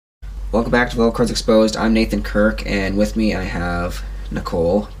Welcome back to Little Cards Exposed. I'm Nathan Kirk, and with me I have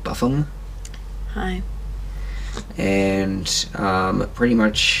Nicole Buffum. Hi. And pretty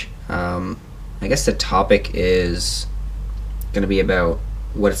much, I guess the topic is going to be about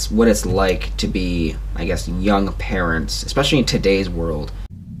what it's like to be, I guess, young parents, especially in today's world.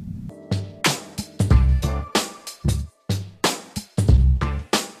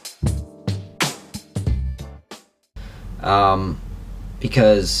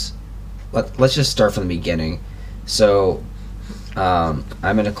 Because let's just start from the beginning. So, I'm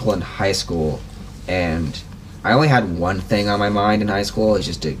in Nicole in high school, and I only had one thing on my mind in high school, is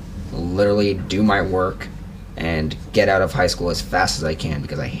just to literally do my work and get out of high school as fast as I can,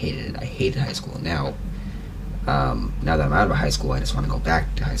 because I hated it. I hated high school. Now that I'm out of high school, I just want to go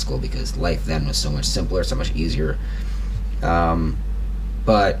back to high school because life then was so much simpler, so much easier.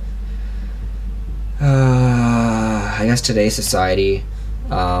 But I guess today's society,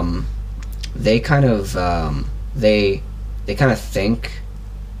 they kind of think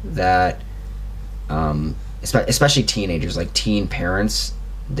that, especially teenagers, like teen parents,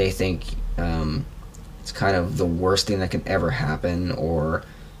 they think it's kind of the worst thing that can ever happen, or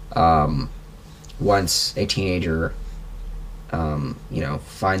once a teenager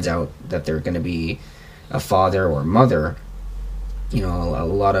finds out that they're going to be a father or mother, a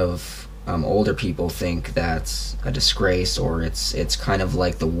lot of older people think that's a disgrace, or it's kind of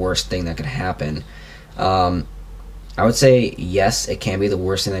like the worst thing that could happen. I would say yes, it can be the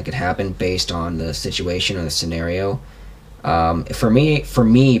worst thing that could happen based on the situation or the scenario. For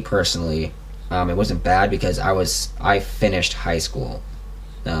me personally, it wasn't bad because I finished high school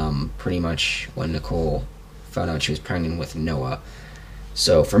pretty much when Nicole found out she was pregnant with Noah.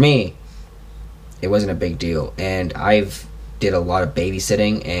 So for me, it wasn't a big deal, and I've did a lot of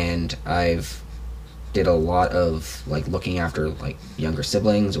babysitting, and I've did a lot of looking after younger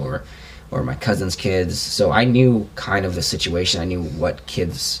siblings or my cousin's kids. So I knew kind of the situation. I knew what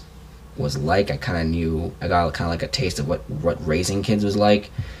kids was like. I got kind of like a taste of what raising kids was like.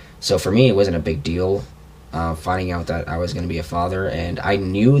 So for me, it wasn't a big deal finding out that I was going to be a father, and I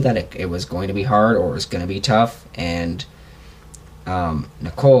knew that it was going to be hard, or it was going to be tough. And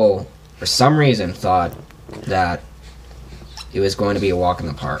Nicole, for some reason, thought that it was going to be a walk in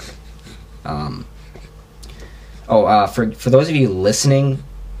the park. For those of you listening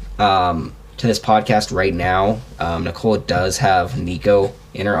to this podcast right now, Nicole does have Nico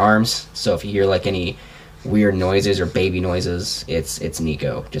in her arms. So if you hear any weird noises or baby noises, it's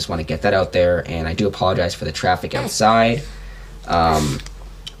Nico. Just want to get that out there, and I do apologize for the traffic outside.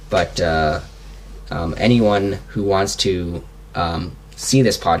 But anyone who wants to see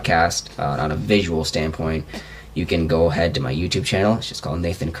this podcast on a visual standpoint, you can go ahead to my YouTube channel. It's just called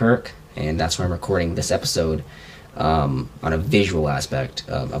Nathan Kirk, and that's where I'm recording this episode on a visual aspect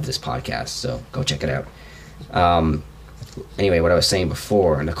of this podcast. So go check it out. Anyway, what I was saying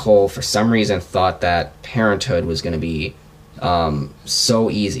before, Nicole, for some reason, thought that parenthood was going to be so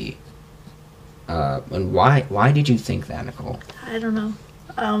easy. And why did you think that, Nicole? I don't know.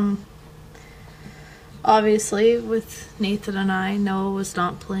 Obviously, with Nathan and I, Noah was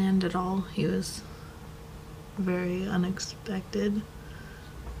not planned at all. He was very unexpected.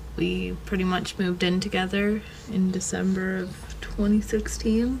 We pretty much moved in together in December of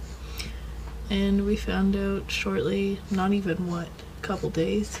 2016, and we found out shortly, not even a couple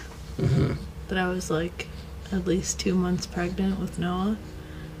days, that I was at least 2 months pregnant with Noah.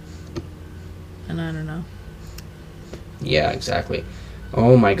 And I don't know. Yeah, exactly.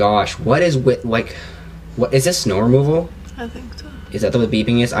 Oh my gosh, what is what is this, snow removal? I think so. Is that what the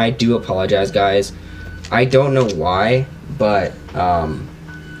beeping is? I do apologize, guys. I don't know why, but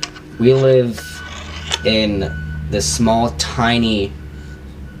we live in this small, tiny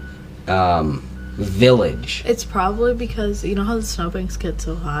village. It's probably because, you know how the snowbanks get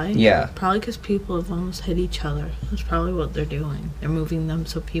so high? Yeah. Probably because people have almost hit each other. That's probably what they're doing. They're moving them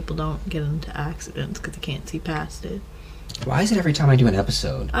so people don't get into accidents because they can't see past it. Why is it every time I do an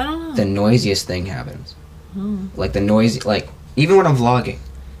episode, I don't know. the noisiest thing happens? Oh. The noise, even when I'm vlogging,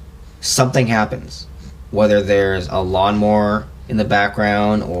 something happens. Whether there's a lawnmower in the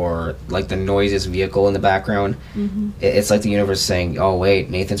background or the noisiest vehicle in the background, it's like the universe saying, "Oh wait,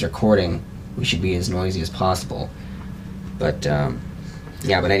 Nathan's recording. We should be as noisy as possible." But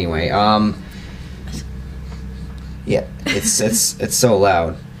yeah. But anyway, yeah, it's so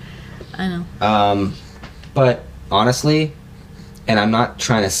loud. I know. But honestly, and I'm not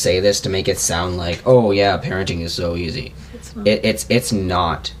trying to say this to make it sound like, oh yeah, parenting is so easy. It's not. It's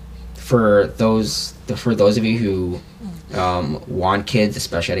not. For those of you who want kids,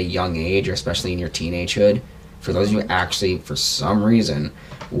 especially at a young age, or especially in your teenagehood, for those of you who actually, for some reason,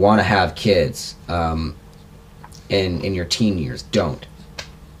 want to have kids in your teen years, don't.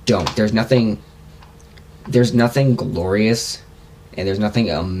 There's nothing glorious and there's nothing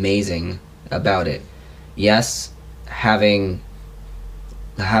amazing about it. Yes, having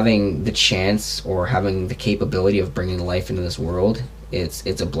the chance or having the capability of bringing life into this world,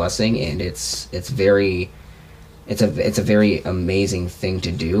 it's a blessing, and it's a very amazing thing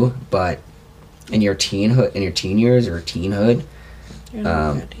to do. But in your teen years or teenhood, You're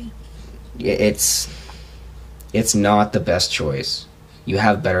not ready. it's not the best choice. You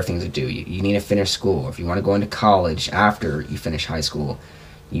have better things to do. You need to finish school. If you want to go into college after you finish high school,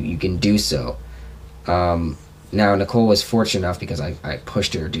 you can do so. Now, Nicole was fortunate enough because I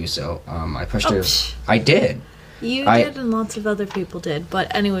pushed her to do so. I pushed her. I did. You did, and lots of other people did.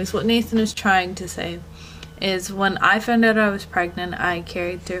 But anyways, what Nathan is trying to say is when I found out I was pregnant, I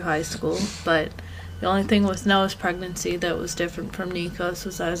carried through high school. But the only thing with Noah's pregnancy that was different from Nico's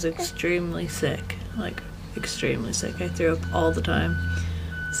was I was extremely sick. Like, extremely sick. I threw up all the time.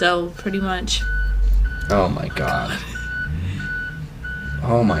 So, pretty much... Oh my god.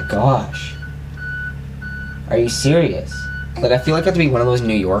 Oh my gosh. Are you serious? Like, I feel like I have to be one of those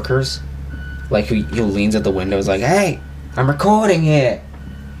New Yorkers, like, who leans at the window and is like, hey, I'm recording it.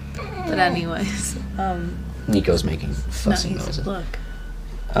 But anyways, Nico's making fussy noises. Look.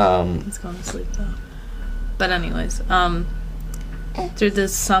 He's going to sleep, though. But anyways, through the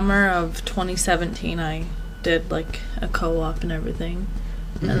summer of 2017, I did, like, a co-op and everything.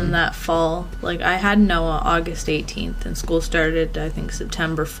 And then that fall, like, I had Noah August 18th, and school started, I think,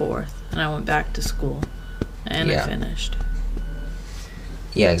 September 4th. And I went back to school. And I finished.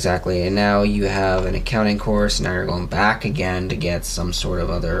 Yeah, exactly. And now you have an accounting course. Now you're going back again to get some sort of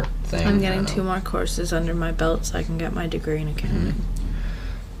other thing. I'm getting 2 more courses under my belt so I can get my degree in accounting.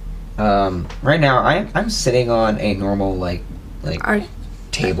 Right now, I'm sitting on a normal like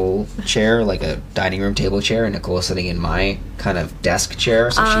table chair, like a dining room table chair, and Nicole's sitting in my kind of desk chair,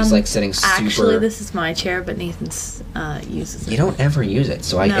 so she's like sitting super... Actually, this is my chair, but Nathan's uses it. You don't ever use it,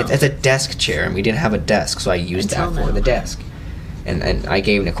 so it's a desk chair, and we didn't have a desk, so I used that for the desk. And I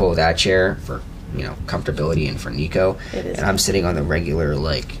gave Nicole that chair for, comfortability and for Nico, and I'm sitting on the regular,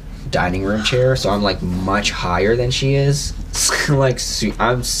 like, dining room chair, so I'm, like, much higher than she is. Like,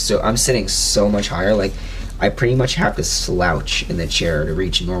 I'm sitting so much higher, like, I pretty much have to slouch in the chair to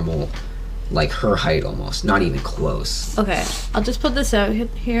reach normal, like, her height almost. Not even close. Okay, I'll just put this out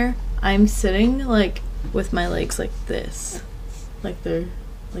here. I'm sitting, like, with my legs like this. Like, they're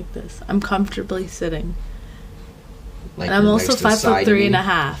like this. I'm comfortably sitting. Like, and I'm also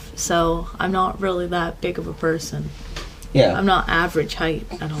 5'3.5", so I'm not really that big of a person. Yeah. I'm not average height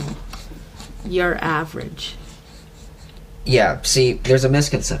at all. You're average. Yeah, see, there's a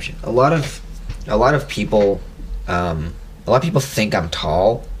misconception. A lot of people think I'm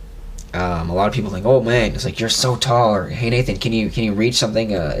tall. A lot of people think, oh man, it's like, you're so tall, or hey Nathan, can you reach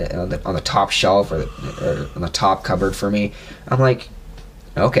something on the top shelf or on the top cupboard for me? I'm like,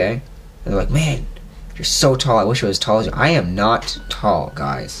 okay. And they're like, man, you're so tall. I wish I was as tall as you. I am not tall,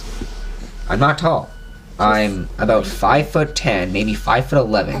 guys. I'm not tall. I'm about 5'10", maybe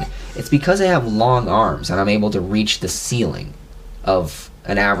 5'11". It's because I have long arms and I'm able to reach the ceiling of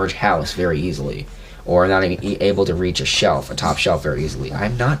an average house very easily, or not even able to reach a top shelf very easily.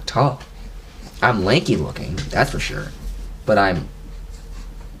 I'm not tall. I'm lanky looking, that's for sure, but I'm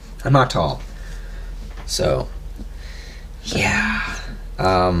not tall. So, yeah.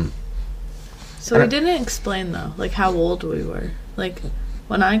 So we didn't explain though, like how old we were. Like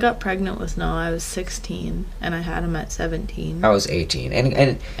when I got pregnant with Noah, I was 16, and I had him at 17. I was 18,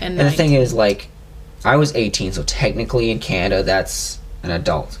 and the thing is, like, I was 18, so technically in Canada that's an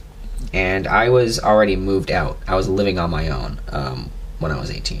adult, and I was already moved out. I was living on my own when I was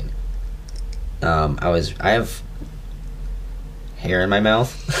 18. I have hair in my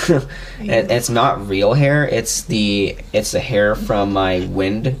mouth. It's not real hair. It's the hair from my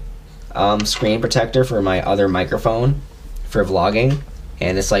wind screen protector for my other microphone for vlogging,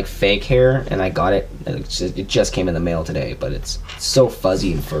 and it's like fake hair, and I got it. It just came in the mail today, but it's so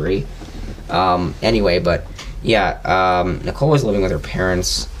fuzzy and furry. Anyway, but yeah, Nicole was living with her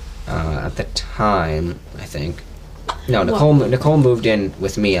parents at the time, I think. No, Nicole moved in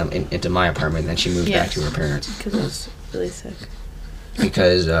with me into my apartment, and then she moved back to her parents. Because I was really sick.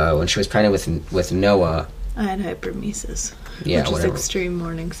 Because when she was pregnant with Noah, I had hypermesis. Yeah, which whatever. is extreme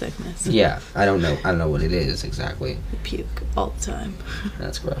morning sickness. Yeah, I don't know what it is exactly. I puke all the time.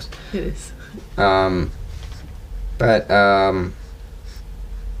 That's gross. It is. But I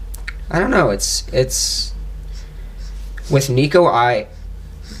don't know. It's with Nico.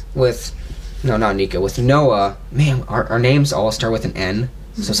 With No, not Nico. With Noah, man, our names all start with an N.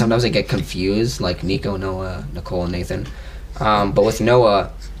 So sometimes I get confused, like Nico, Noah, Nicole, and Nathan. But with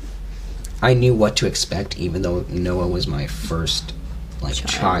Noah, I knew what to expect, even though Noah was my first, like,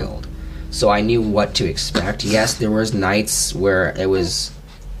 child. So I knew what to expect. Yes, there was nights where it was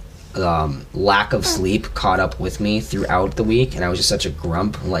lack of sleep caught up with me throughout the week, and I was just such a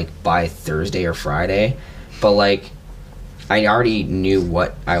grump, like, by Thursday or Friday. But, like, I already knew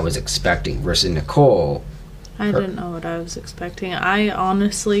what I was expecting, versus Nicole. I didn't know what I was expecting. I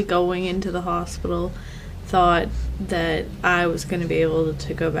honestly, going into the hospital, thought that I was going to be able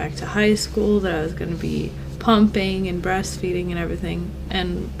to go back to high school, that I was going to be pumping and breastfeeding and everything.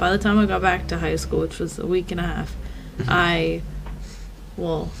 And by the time I got back to high school, which was a week and a half,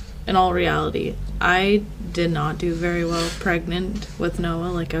 in all reality, I did not do very well pregnant with Noah.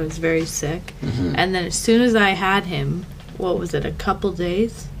 Like, I was very sick. And then as soon as I had him, what was it, a couple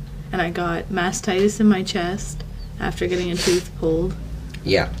days? And I got mastitis in my chest after getting a tooth pulled.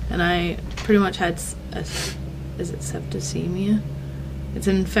 Yeah. And I pretty much had, is it septicemia? It's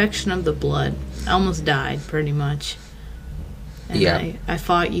an infection of the blood. I almost died, pretty much. And yeah. I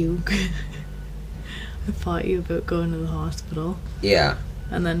fought you. I fought you about going to the hospital. Yeah.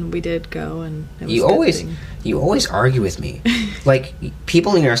 And then we did go, and it was you always argue with me. Like,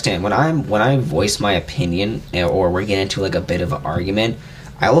 people need to understand, when I voice my opinion, or we're getting into, like, a bit of an argument,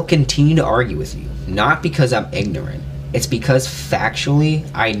 I will continue to argue with you. Not because I'm ignorant. It's because factually,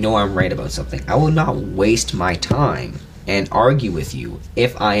 I know I'm right about something. I will not waste my time and argue with you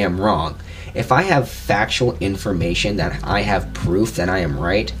if I am wrong. If I have factual information that I have proof that I am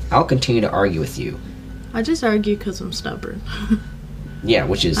right, I'll continue to argue with you. I just argue because I'm stubborn. Yeah,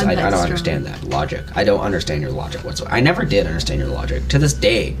 which is, I don't understand that logic. I don't understand your logic whatsoever. I never did understand your logic. To this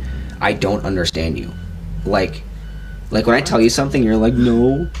day, I don't understand you. Like when I tell you something, you're like,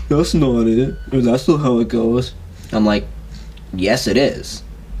 no, that's not it. Or that's not how it goes. I'm like, yes, it is.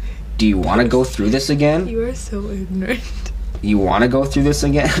 Do you want to go through this again? You are so ignorant. You want to go through this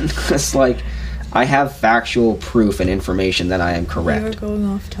again? It's like, I have factual proof and information that I am correct. You are going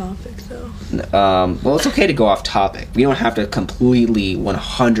off topic, though. Well, it's okay to go off topic. We don't have to completely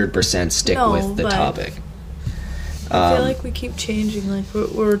 100% stick with the topic. I feel like we keep changing. Like,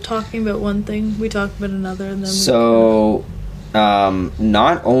 we're talking about one thing, we talk about another, and then So,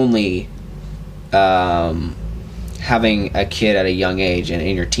 not only having a kid at a young age and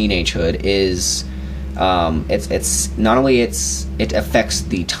in your teenagehood is... it's not only it affects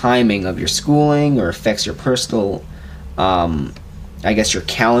the timing of your schooling, or affects your personal, I guess your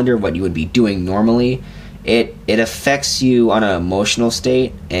calendar, what you would be doing normally. It affects you on an emotional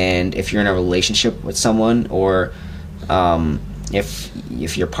state, and if you're in a relationship with someone, or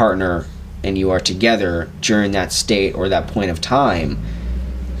if your partner and you are together during that state or that point of time,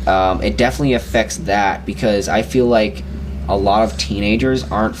 it definitely affects that, because I feel like a lot of teenagers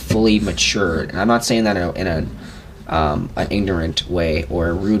aren't fully matured, and I'm not saying that in an ignorant way or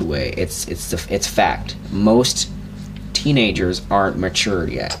a rude way. It's fact. Most teenagers aren't matured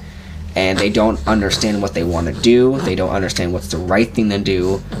yet, and they don't understand what they want to do. They don't understand what's the right thing to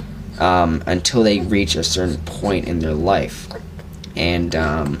do until they reach a certain point in their life. And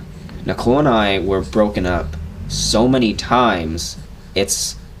Nicole and I were broken up so many times.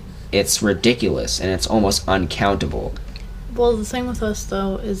 It's ridiculous, and it's almost uncountable. Well, the thing with us,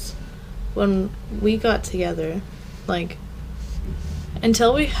 though, is when we got together, like,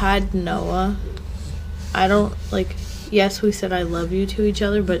 until we had Noah, I don't, like, yes, we said I love you to each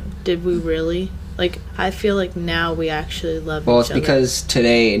other, but did we really? Like, I feel like now we actually love each other. Well, it's because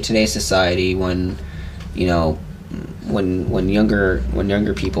today, in today's society, when, you know, when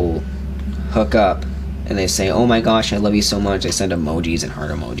younger people hook up, and they say, "Oh my gosh, I love you so much," they send emojis and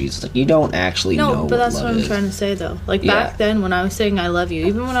heart emojis. Like, you don't actually know what love is. No, but that's what I'm trying to say, though. Like, back then, when I was saying I love you,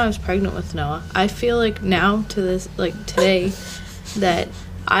 even when I was pregnant with Noah, I feel like now, to this, like, today, that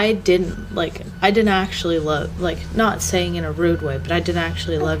I didn't actually love, like, not saying in a rude way, but I didn't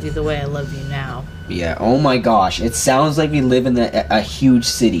actually love you the way I love you now. Yeah, oh my gosh, it sounds like we live in a huge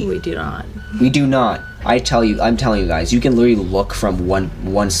city. We do not. We do not. I'm telling you guys, you can literally look from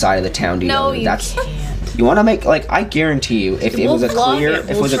one side of the town to the other. No, you can't. You want to make, like, I guarantee you, if it was a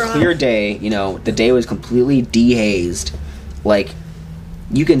clear day, you know, the day was completely de-hazed, like,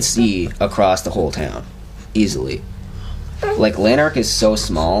 you can see across the whole town easily. Like, Lanark is so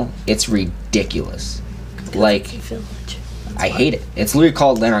small, it's ridiculous. Like, I hate it. It's literally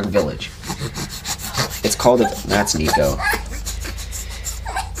called Lanark Village. It's called that's Nico.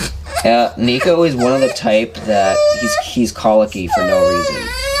 Nico is one of the type that he's colicky for no reason.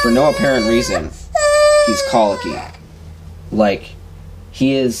 For no apparent reason, he's colicky. Like,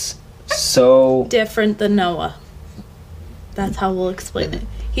 he is so different than Noah. That's how we'll explain it.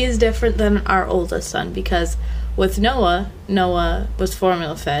 He is different than our oldest son because with Noah was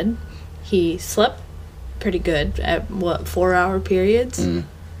formula fed. He slept pretty good at 4-hour periods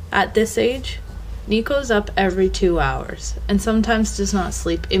at this age. Nico's up every 2 hours and sometimes does not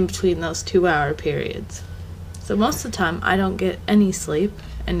sleep in between those 2-hour periods. So most of the time I don't get any sleep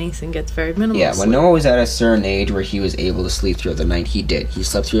and Nathan gets very minimal sleep. Yeah, when Noah was at a certain age where he was able to sleep throughout the night, he did. He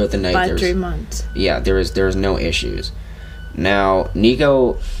slept throughout the night. By 3 months. Yeah, there was no issues. Now,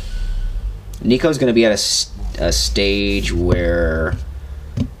 Nico's going to be at a stage where,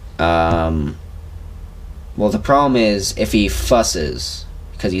 well, the problem is if he fusses,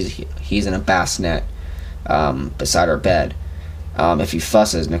 because he's in a bassinet beside our bed. If he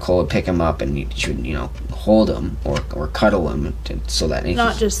fusses, Nicole would pick him up and she would, hold him or cuddle him so that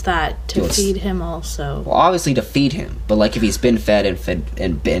not just that, to feed him also. Well, obviously to feed him, but like if he's been fed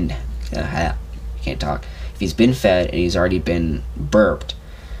and been, can't talk. If he's been fed and he's already been burped,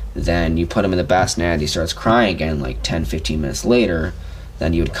 then you put him in the bassinet. He starts crying again, like 10-15 minutes later.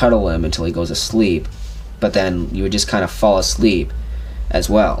 Then you would cuddle him until he goes to sleep, but then you would just kind of fall asleep as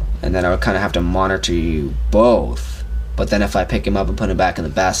well, and then I would kind of have to monitor you both. But then if I pick him up and put him back in the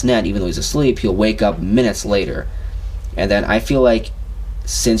bassinet, even though he's asleep, he'll wake up minutes later. And then I feel like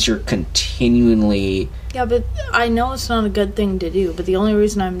since you're continually... Yeah, but I know it's not a good thing to do, but the only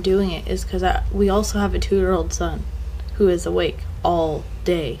reason I'm doing it is because we also have a 2-year-old son who is awake all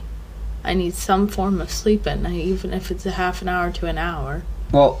day. I need some form of sleep at night, even if it's a half an hour to an hour.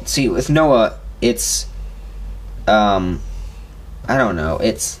 Well, see, with Noah, it's... I don't know.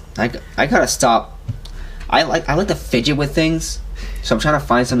 I gotta stop... I like to fidget with things, so I'm trying to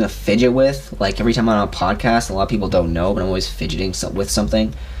find something to fidget with. Like every time I'm on a podcast, a lot of people don't know, but I'm always fidgeting with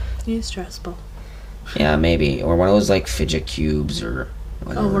something. You're stressful. Yeah, maybe, or one of those like fidget cubes or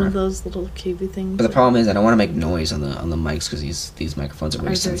whatever. Oh, one of those little cubey things. But the problem is, I don't want to make noise on the mics because these microphones are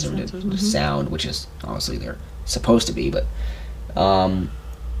very sensitive to sound, which is obviously they're supposed to be. But I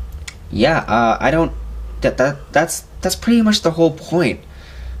don't. That's pretty much the whole point.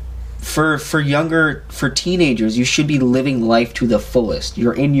 For teenagers, you should be living life to the fullest.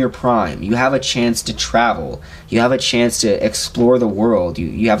 You're in your prime. You have a chance to travel. You have a chance to explore the world.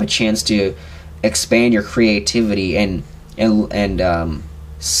 You have a chance to expand your creativity and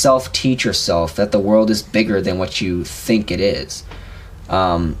self-teach yourself that the world is bigger than what you think it is.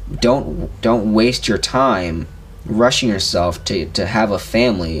 Don't waste your time rushing yourself to have a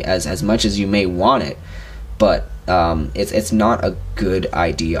family as much as you may want it, but it's not a good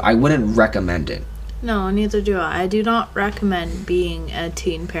idea. I wouldn't recommend it. No, neither do I. I do not recommend being a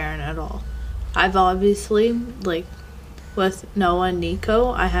teen parent at all. I've obviously, like, with Noah and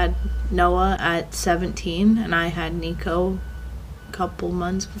Nico, I had Noah at 17, and I had Nico a couple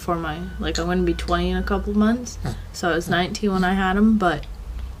months before I'm going to be 20 in a couple months, so I was 19 when I had him, but,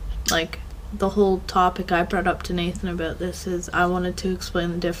 like, the whole topic I brought up to Nathan about this is I wanted to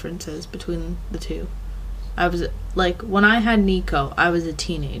explain the differences between the two. I was, like, when I had Nico, I was a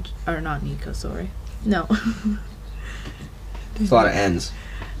teenager. Or not Nico, sorry. No. There's a lot of ends.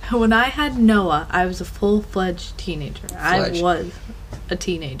 When I had Noah, I was a full-fledged teenager. I was a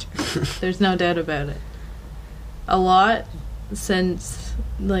teenager. There's no doubt about it. A lot since,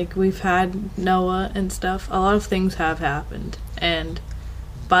 like, we've had Noah and stuff, a lot of things have happened. And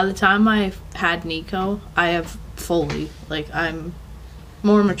by the time I had Nico, I have fully, like, I'm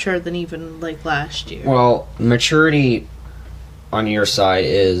more mature than even, like, last year. Well, maturity on your side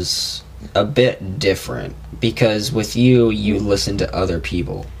is a bit different because with you listen to other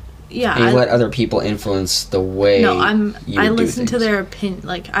people. Yeah, and you let other people influence the way. No, I listen to their opinion.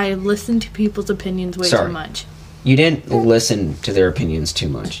 Like, I listen to people's opinions way too much. You didn't listen to their opinions too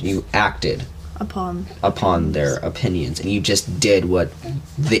much. You acted upon their opinions, and you just did what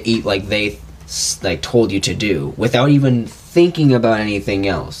they told you to do without even thinking about anything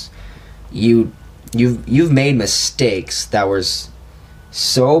else. You've made mistakes that was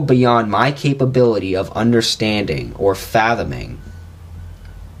so beyond my capability of understanding or fathoming,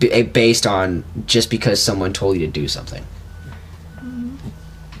 based on just because someone told you to do something.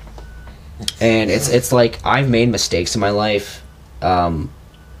 And it's like I've made mistakes in my life,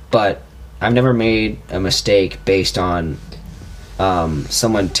 but I've never made a mistake based on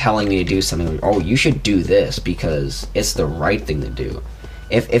someone telling me to do something. Like, oh, you should do this because it's the right thing to do.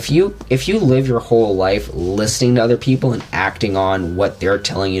 If you live your whole life listening to other people and acting on what they're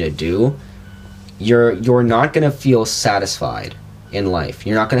telling you to do, you're not going to feel satisfied in life.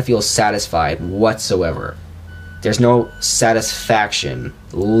 You're not going to feel satisfied whatsoever. There's no satisfaction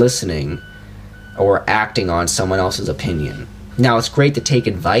listening or acting on someone else's opinion. Now, it's great to take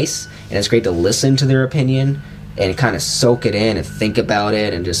advice, and it's great to listen to their opinion and kind of soak it in and think about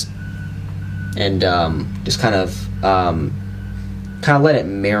it, and just kind of let it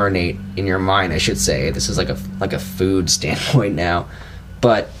marinate in your mind, I should say. This is like a food standpoint now.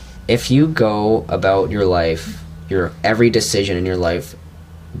 But if you go about your life, your every decision in your life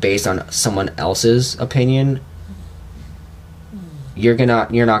based on someone else's opinion, you're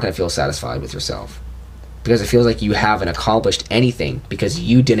not going to feel satisfied with yourself, because it feels like you haven't accomplished anything because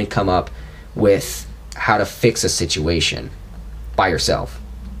you didn't come up with how to fix a situation by yourself.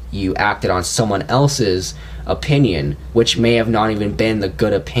 You acted on someone else's opinion, which may have not even been the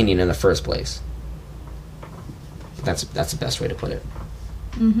good opinion in the first place. That's the best way to put it.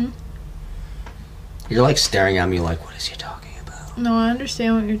 Mm-hmm. You're like staring at me like, what is he talking about? No, I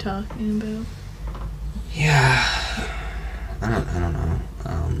understand what you're talking about. Yeah, I don't know.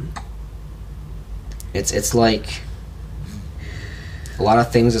 It's like a lot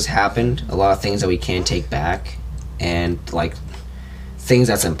of things has happened, a lot of things that we can't take back, and like things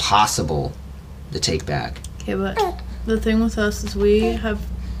that's impossible to take back. Okay, but the thing with us is we have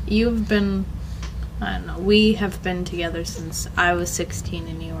been together since I was 16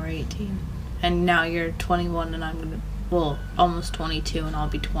 and you were 18. And now you're 21 and I'm almost 22 and I'll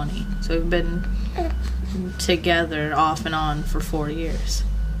be 20. So we've been together off and on for 4 years.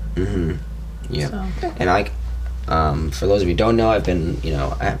 Mm-hmm. Yeah. So. And for those of you who don't know, I've been,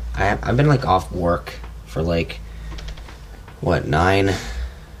 I've been like off work for like, what, 9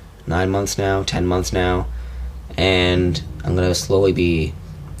 months now, 10 months now. And I'm going to slowly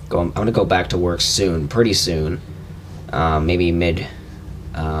I'm going to go back to work soon, pretty soon. Maybe mid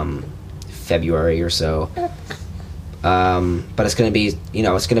February or so. But it's going to be,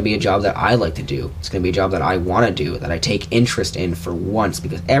 it's going to be a job that I like to do. It's going to be a job that I want to do, that I take interest in for once,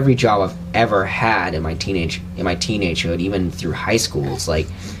 because every job I've ever had in my teenagehood, even through high school, it's like,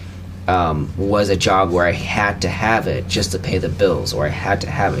 was a job where I had to have it just to pay the bills, or I had to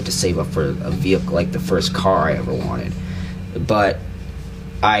have it to save up for a vehicle, like the first car I ever wanted. But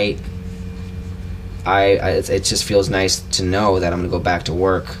it just feels nice to know that I'm going to go back to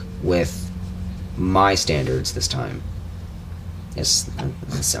work with my standards this time. That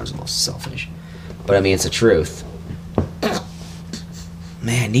sounds a little selfish, but I mean, it's the truth.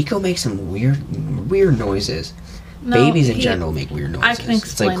 Man, Nico makes some weird noises. No, babies in general make weird noises. I can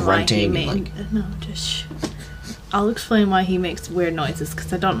explain it's like grunting. I'll explain why he makes weird noises,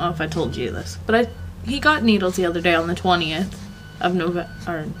 because I don't know if I told you this, but he got needles the other day on the 20th of November.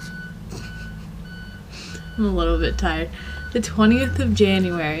 I'm a little bit tired. The 20th of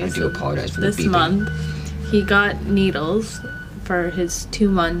January. I do apologize for this the beeping. month. He got needles for his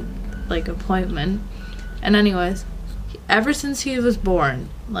 2-month appointment, and anyways, ever since he was born,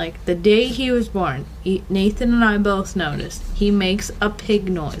 like the day he was born, Nathan and I both noticed he makes a pig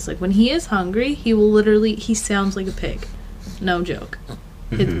noise. Like when he is hungry, he sounds like a pig. No joke.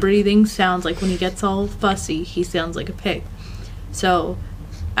 His breathing sounds like, when he gets all fussy, he sounds like a pig. So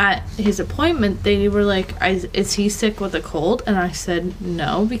at his appointment, they were like, is he sick with a cold? And I said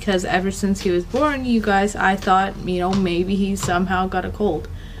no, because ever since he was born, you guys, I thought, maybe he somehow got a cold.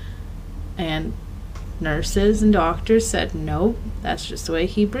 And nurses and doctors said, nope, that's just the way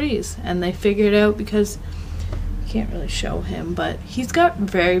he breathes. And they figured out, because you can't really show him, but he's got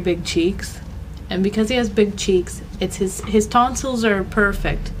very big cheeks. And because he has big cheeks, it's his tonsils are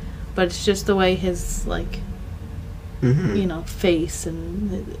perfect, but it's just the way his, face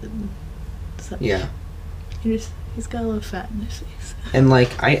and such. Yeah. He's got a little fat in his face. And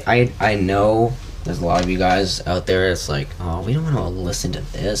I know there's a lot of you guys out there, it's like, oh, we don't want to listen to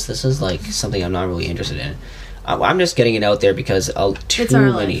this. This is like something I'm not really interested in. I'm just getting it out there because it's our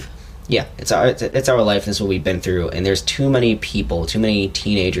life. Yeah, it's our life. This is what we've been through, and there's too many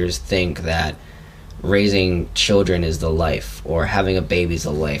teenagers think that raising children is the life, or having a baby is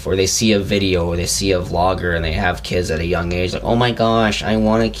the life, or they see a video, or they see a vlogger and they have kids at a young age, like, oh my gosh, I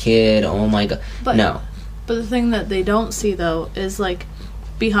want a kid, oh my god. No. But the thing that they don't see, though, is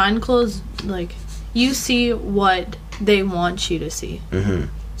behind closed, you see what they want you to see. Mm-hmm.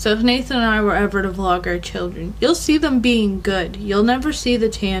 So if Nathan and I were ever to vlog our children, you'll see them being good. You'll never see the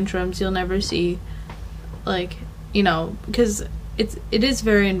tantrums. You'll never see, because it is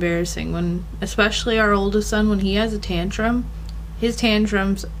very embarrassing when, especially our oldest son, when he has a tantrum, his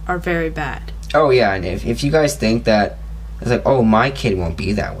tantrums are very bad. Oh yeah, and if you guys think that, it's like, oh, my kid won't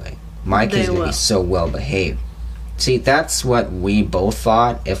be that way. My kid's going to be so well behaved. See, that's what we both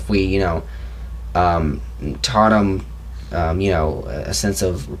thought if we, taught him, a sense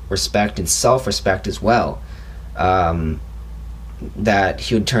of respect and self-respect as well, that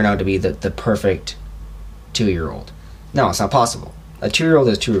he would turn out to be the perfect 2-year-old. No, it's not possible. A 2-year-old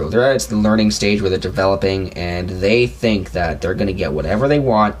is a 2-year-old. They're at the learning stage where they're developing, and they think that they're going to get whatever they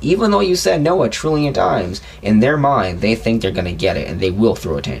want, even though you said no a trillion times. In their mind, they think they're going to get it, and they will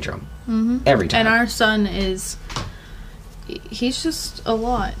throw a tantrum. Mm-hmm. Every time. And our son is... He's just a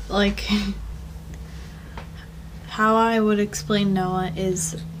lot. Like... How I would explain Noah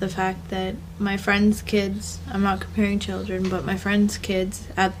is the fact that my friends' kids, I'm not comparing children, but my friends' kids,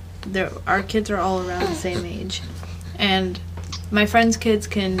 our kids are all around the same age. And my friends' kids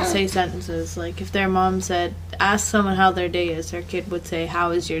can say sentences. Like, if their mom said, ask someone how their day is, their kid would say,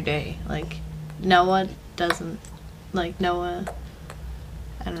 how is your day? Like, Noah doesn't. Like, Noah,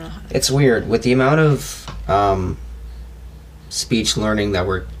 I don't know. It's weird. With the amount of speech learning that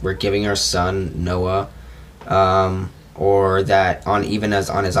we're giving our son, Noah, or that on his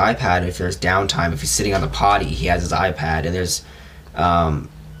iPad, if there's downtime, if he's sitting on the potty, he has his iPad, and there's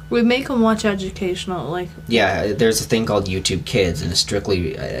we make him watch educational, like... Yeah, there's a thing called YouTube Kids, and it's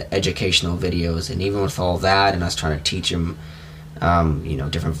strictly educational videos, and even with all that, and us trying to teach him,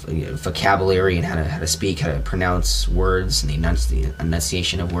 different vocabulary and how to speak, how to pronounce words, and the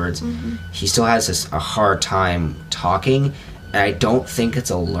enunciation of words, he still has a hard time talking, and I don't think it's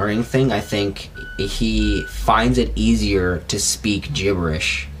a learning thing. I think he finds it easier to speak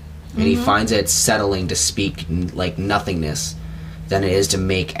gibberish, and he finds it settling to speak like nothingness than it is to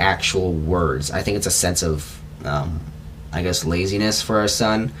make actual words. I think it's a sense of, laziness for our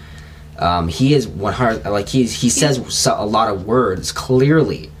son. He is 100, like he says a lot of words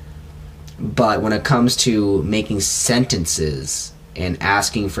clearly, but when it comes to making sentences and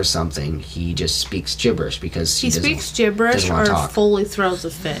asking for something, he just speaks gibberish because he speaks gibberish or fully throws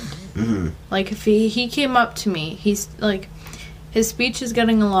a fit. Mm-hmm. Like, if he came up to me, he's like, his speech is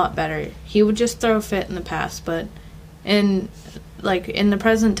getting a lot better. He would just throw a fit in the past, but in the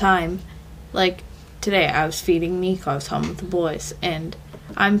present time, like today I was feeding Nico, I was home with the boys, and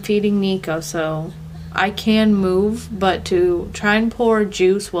I'm feeding Nico, so I can move, but to try and pour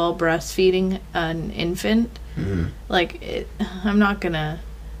juice while breastfeeding an infant, I'm not gonna,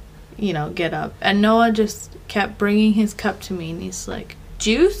 get up. And Noah just kept bringing his cup to me, and he's like,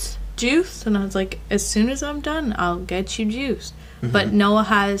 juice? And I was like, as soon as I'm done, I'll get you juice. But Noah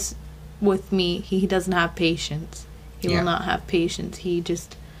has, with me, he doesn't have patience. He will not have patience. He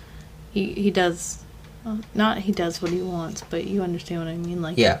just, he does, not he does what he wants, but you understand what I mean.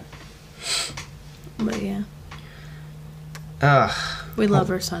 Like, yeah. But yeah. We love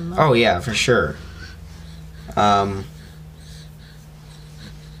our son, though. Oh, yeah, for sure. Wow.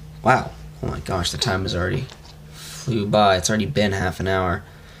 Oh my gosh, the time has already flew by. It's already been half an hour.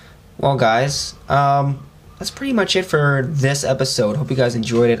 Well, guys, that's pretty much it for this episode. Hope you guys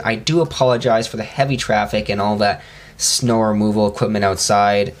enjoyed it. I do apologize for the heavy traffic and all that snow removal equipment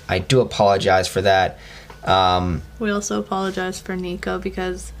outside. I do apologize for that. We also apologize for Nico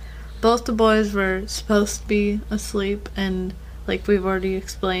because both the boys were supposed to be asleep, and like we've already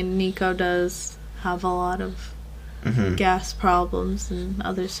explained, Nico does have a lot of gas problems and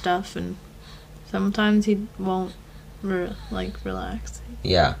other stuff, and sometimes he won't relax.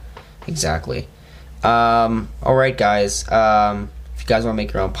 Yeah, exactly. Alright, guys, if you guys want to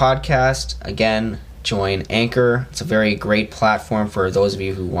make your own podcast, again, join Anchor. It's a very great platform for those of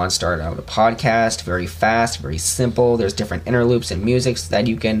you who want to start out a podcast. Very fast, very simple. There's different interloops and musics that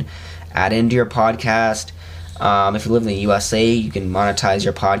you can add into your podcast. If you live in the USA, you can monetize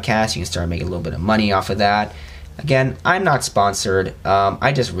your podcast. You can start making a little bit of money off of that. Again, I'm not sponsored.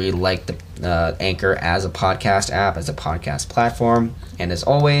 I just really like the Anchor as a podcast app, as a podcast platform. And as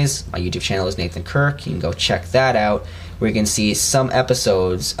always, my YouTube channel is Nathan Kirk. You can go check that out, where you can see some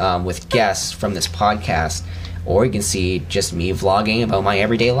episodes with guests from this podcast, or you can see just me vlogging about my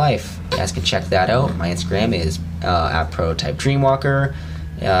everyday life. You guys can check that out. My Instagram is at Prototype Dreamwalker.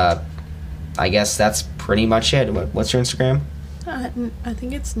 I guess that's pretty much it. What's your Instagram? I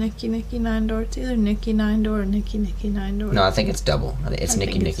think it's Nikki 9 Door. It's either Nikki 9 Door or Nikki 9 Door. No, I think it's double. It's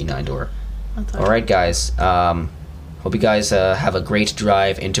Nikki 9 Door. All right, guys. Hope you guys have a great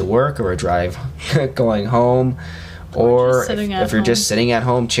drive into work, or a drive going home, or if you're just sitting at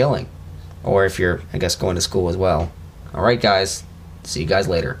home chilling, or if you're, I guess, going to school as well. All right, guys. See you guys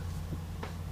later.